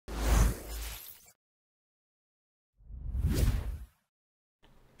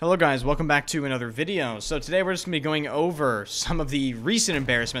Hello guys, welcome back to another video. So today we're just going to be going over some of the recent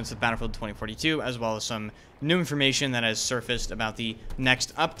embarrassments of Battlefield 2042, as well as some new information that has surfaced about the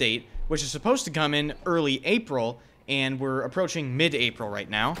next update, which is supposed to come in early April, and we're approaching mid-April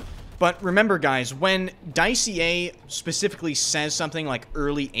right now. But remember guys, when DICE specifically says something like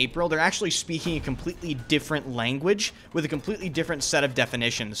early April, they're actually speaking a completely different language with a completely different set of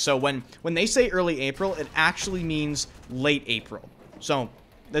definitions. So when they say early April, it actually means late April. So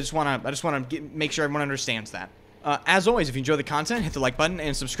I just want to make sure everyone understands that. As always, if you enjoy the content, hit the like button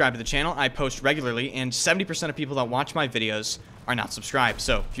and subscribe to the channel. I post regularly, and 70% of people that watch my videos are not subscribed.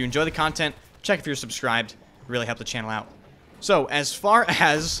 So if you enjoy the content, check if you're subscribed. Really help the channel out. So as far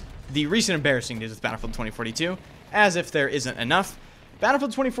as the recent embarrassing news with Battlefield 2042, as if there isn't enough,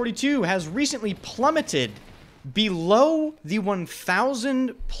 Battlefield 2042 has recently plummeted below the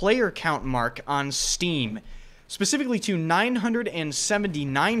 1,000 player count mark on Steam. Specifically to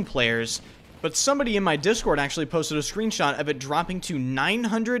 979 players, but somebody in my Discord actually posted a screenshot of it dropping to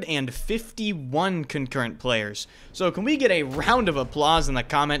 951 concurrent players. So can we get a round of applause in the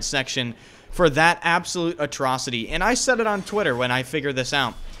comment section for that absolute atrocity? And I said it on Twitter when I figured this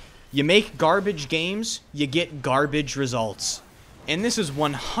out. You make garbage games, you get garbage results. And this is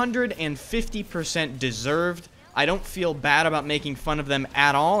 150% deserved. I don't feel bad about making fun of them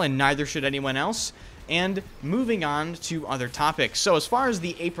at all, and neither should anyone else. And moving on to other topics. So as far as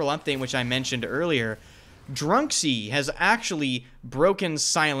the April update, which I mentioned earlier, Drunksy has actually broken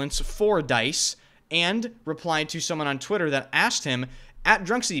silence for DICE and replied to someone on Twitter that asked him,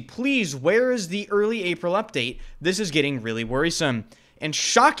 @Drunksy, please, where is the early April update? This is getting really worrisome. And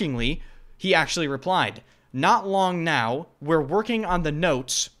shockingly, he actually replied, "Not long now, we're working on the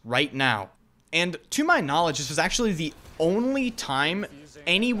notes right now." And to my knowledge, this was actually the only time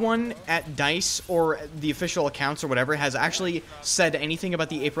anyone at DICE or the official accounts or whatever has actually said anything about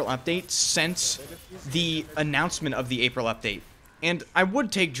the April update since the announcement of the April update. And I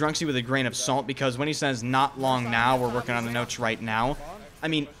would take Drunksy with a grain of salt, because when he says not long now, we're working on the notes right now, I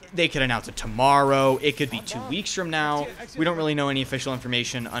mean, they could announce it tomorrow, it could be 2 weeks from now. We don't really know any official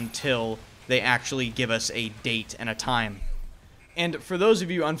information until they actually give us a date and a time. And for those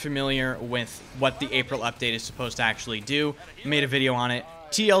of you unfamiliar with what the April update is supposed to actually do, I made a video on it.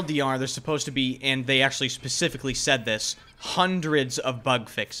 TLDR, there's supposed to be, and they actually specifically said this, hundreds of bug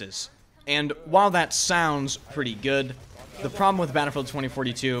fixes. And while that sounds pretty good, the problem with Battlefield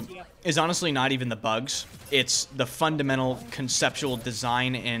 2042 is honestly not even the bugs. It's the fundamental conceptual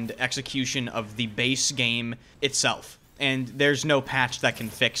design and execution of the base game itself. And there's no patch that can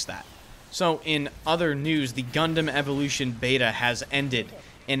fix that. So, in other news, the Gundam Evolution beta has ended,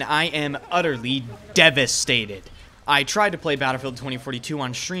 and I am utterly devastated. I tried to play Battlefield 2042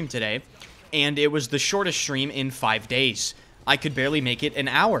 on stream today, and it was the shortest stream in 5 days. I could barely make it an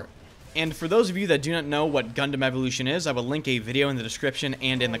hour. And for those of you that do not know what Gundam Evolution is, I will link a video in the description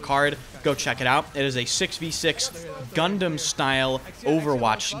and in the card. Go check it out. It is a 6v6 Gundam-style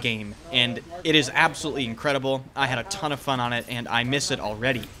Overwatch game, and it is absolutely incredible. I had a ton of fun on it, and I miss it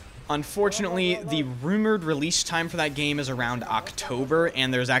already. Unfortunately, the rumored release time for that game is around October,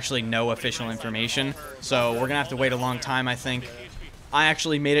 and there's actually no official information, so we're gonna have to wait a long time, I think. I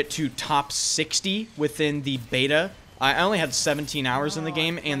actually made it to top 60 within the beta. I only had 17 hours in the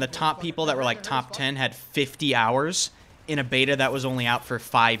game, and the top people that were like top 10 had 50 hours in a beta that was only out for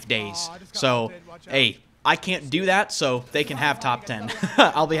 5 days. So, hey, I can't do that, so they can have top 10.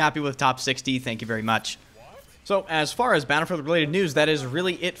 I'll be happy with top 60, thank you very much. So, as far as Battlefield-related news, that is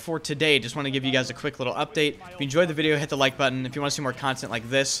really it for today. Just want to give you guys a quick little update. If you enjoyed the video, hit the like button. If you want to see more content like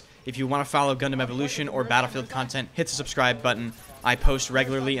this, if you want to follow Gundam Evolution or Battlefield content, hit the subscribe button. I post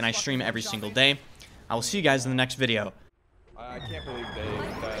regularly and I stream every single day. I will see you guys in the next video. I can't believe they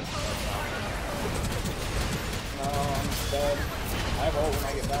died. No, I'm dead. I have ult when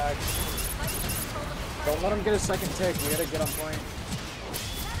I get back. Don't let him get a second tick. We gotta get on point.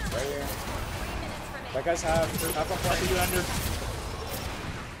 Right here. That guy's half on point.